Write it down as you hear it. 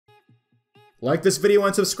Like this video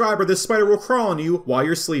and subscribe or this spider will crawl on you while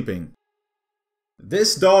you're sleeping.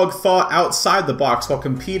 This dog thought outside the box while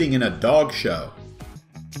competing in a dog show.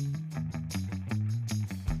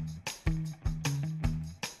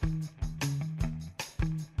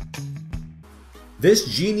 This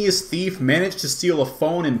genius thief managed to steal a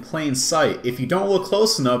phone in plain sight. If you don't look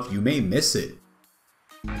close enough, you may miss it.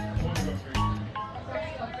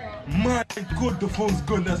 My god, the phone's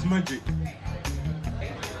gone, that's magic.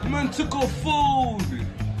 Man took our phone!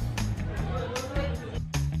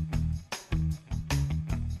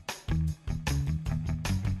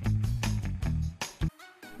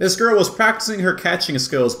 This girl was practicing her catching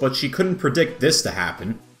skills, but she couldn't predict this to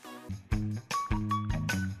happen.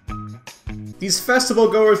 These festival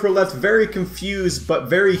goers were left very confused but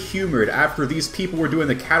very humored after these people were doing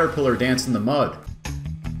the caterpillar dance in the mud.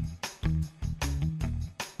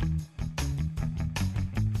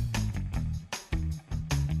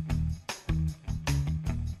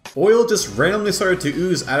 Oil just randomly started to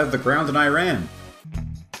ooze out of the ground in Iran.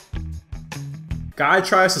 Guy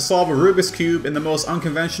tries to solve a Rubik's Cube in the most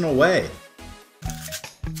unconventional way.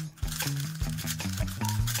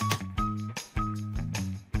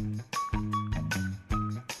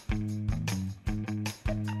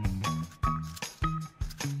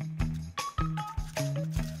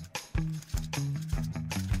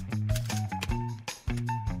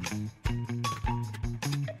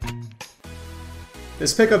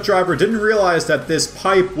 This pickup driver didn't realize that this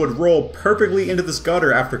pipe would roll perfectly into this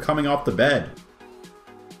gutter after coming off the bed.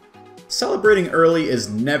 Celebrating early is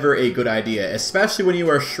never a good idea, especially when you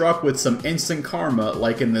are struck with some instant karma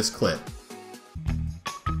like in this clip.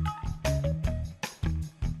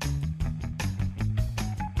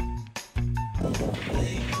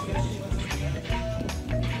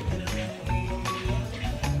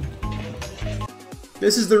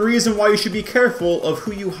 This is the reason why you should be careful of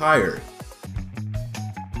who you hire.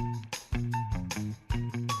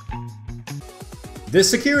 This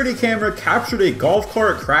security camera captured a golf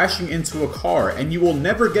cart crashing into a car, and you will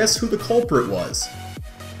never guess who the culprit was.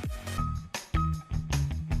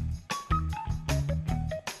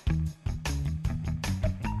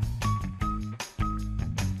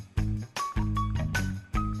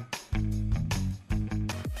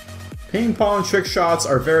 Ping pong trick shots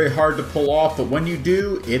are very hard to pull off, but when you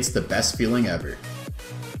do, it's the best feeling ever.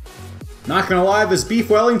 Not gonna lie, this beef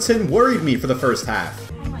Wellington worried me for the first half.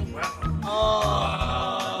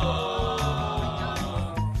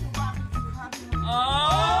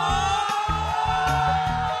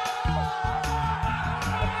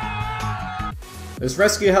 This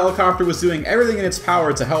rescue helicopter was doing everything in its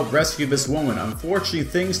power to help rescue this woman. Unfortunately,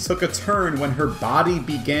 things took a turn when her body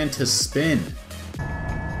began to spin.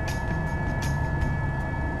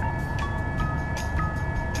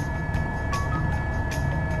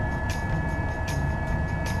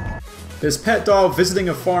 This pet dog visiting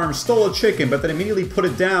a farm stole a chicken, but then immediately put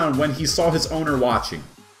it down when he saw his owner watching.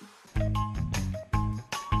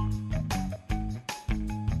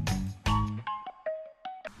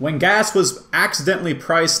 When gas was accidentally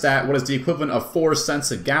priced at what is the equivalent of 4 cents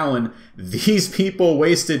a gallon, these people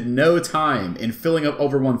wasted no time in filling up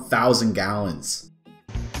over 1,000 gallons.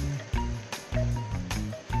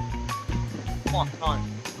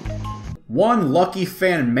 One lucky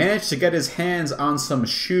fan managed to get his hands on some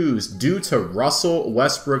shoes due to Russell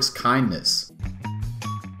Westbrook's kindness.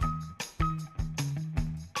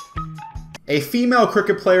 A female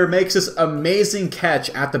cricket player makes this amazing catch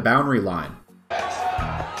at the boundary line.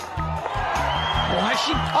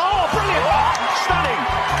 Oh, brilliant! Stunning!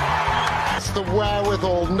 It's the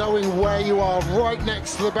wherewithal, knowing where you are right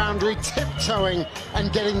next to the boundary, tiptoeing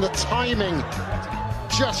and getting the timing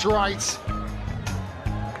just right.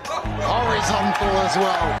 Horizontal as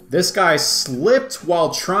well. This guy slipped while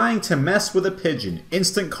trying to mess with a pigeon.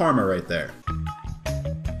 Instant karma right there.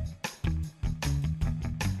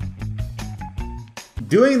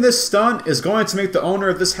 Doing this stunt is going to make the owner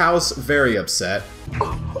of this house very upset.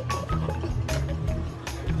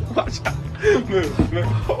 Watch out. Move, move.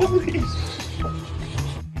 Holy shit.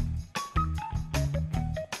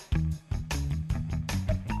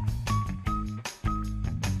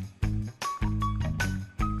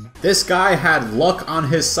 This guy had luck on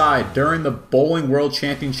his side during the Bowling World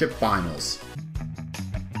Championship Finals.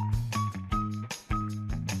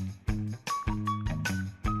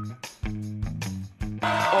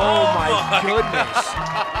 Oh my goodness!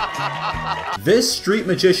 This street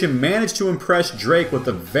magician managed to impress Drake with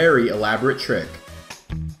a very elaborate trick.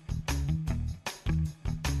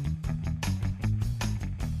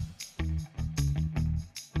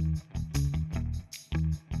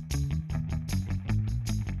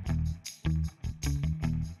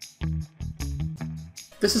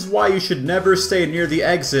 This is why you should never stay near the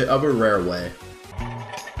exit of a railway.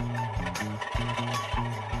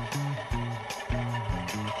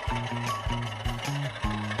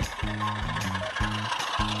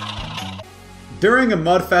 During a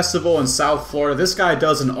mud festival in South Florida, this guy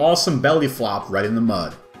does an awesome belly flop right in the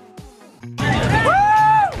mud.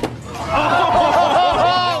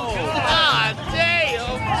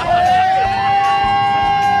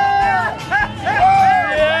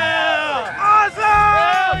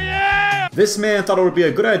 This man thought it would be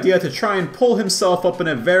a good idea to try and pull himself up in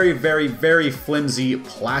a very, very, very flimsy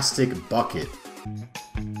plastic bucket.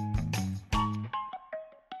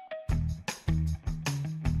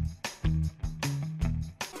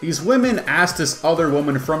 These women asked this other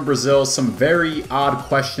woman from Brazil some very odd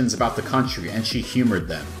questions about the country, and she humored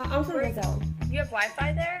them. I'm from Brazil. You have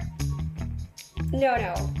Wi-Fi there?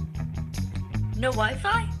 No. No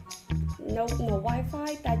Wi-Fi? No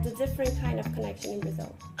Wi-Fi. That's a different kind of connection in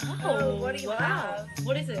Brazil. Oh, what do you have?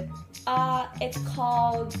 What is it? It's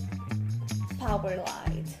called Power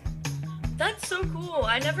Light. That's so cool.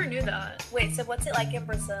 I never knew that. Wait, so what's it like in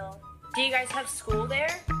Brazil? Do you guys have school there?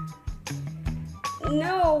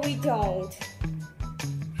 No, we don't.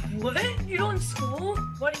 What? You don't have school?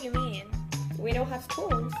 What do you mean? We don't have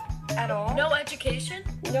schools. At all? No education?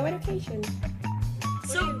 No education.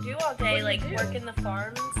 So what do you do all day? Like work in the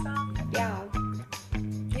farm and stuff? Yeah.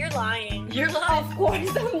 You're lying. You're lying. Of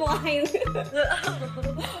course I'm lying.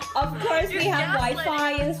 Of course we have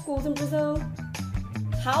Wi-Fi in schools in Brazil.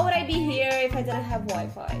 How would I be here if I didn't have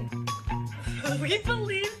Wi-Fi? We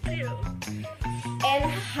believed you. And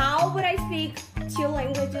how would I speak 2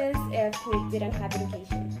 languages if we didn't have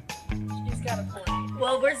education? She's got a point.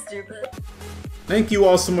 Well, we're stupid. Thank you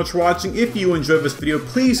all so much for watching. If you enjoyed this video,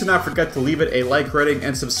 please do not forget to leave it a like rating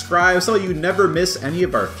and subscribe so you never miss any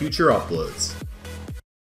of our future uploads.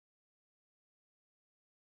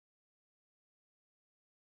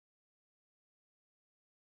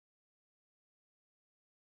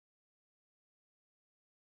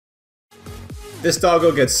 This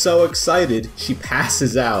doggo gets so excited, she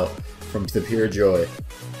passes out from the pure joy.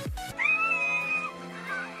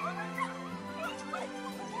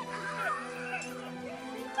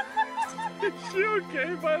 Is she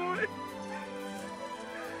okay, by the way?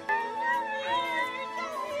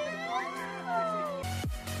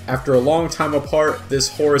 After a long time apart, this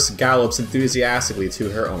horse gallops enthusiastically to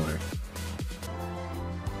her owner.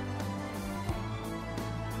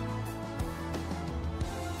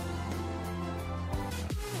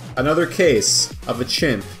 Another case of a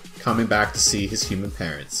chimp coming back to see his human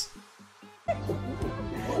parents.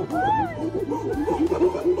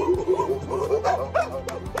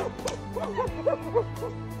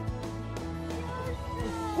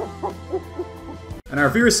 And our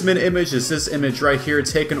viewer submitted image is this image right here,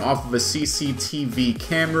 taken off of a CCTV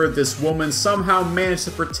camera. This woman somehow managed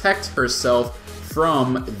to protect herself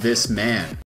from this man.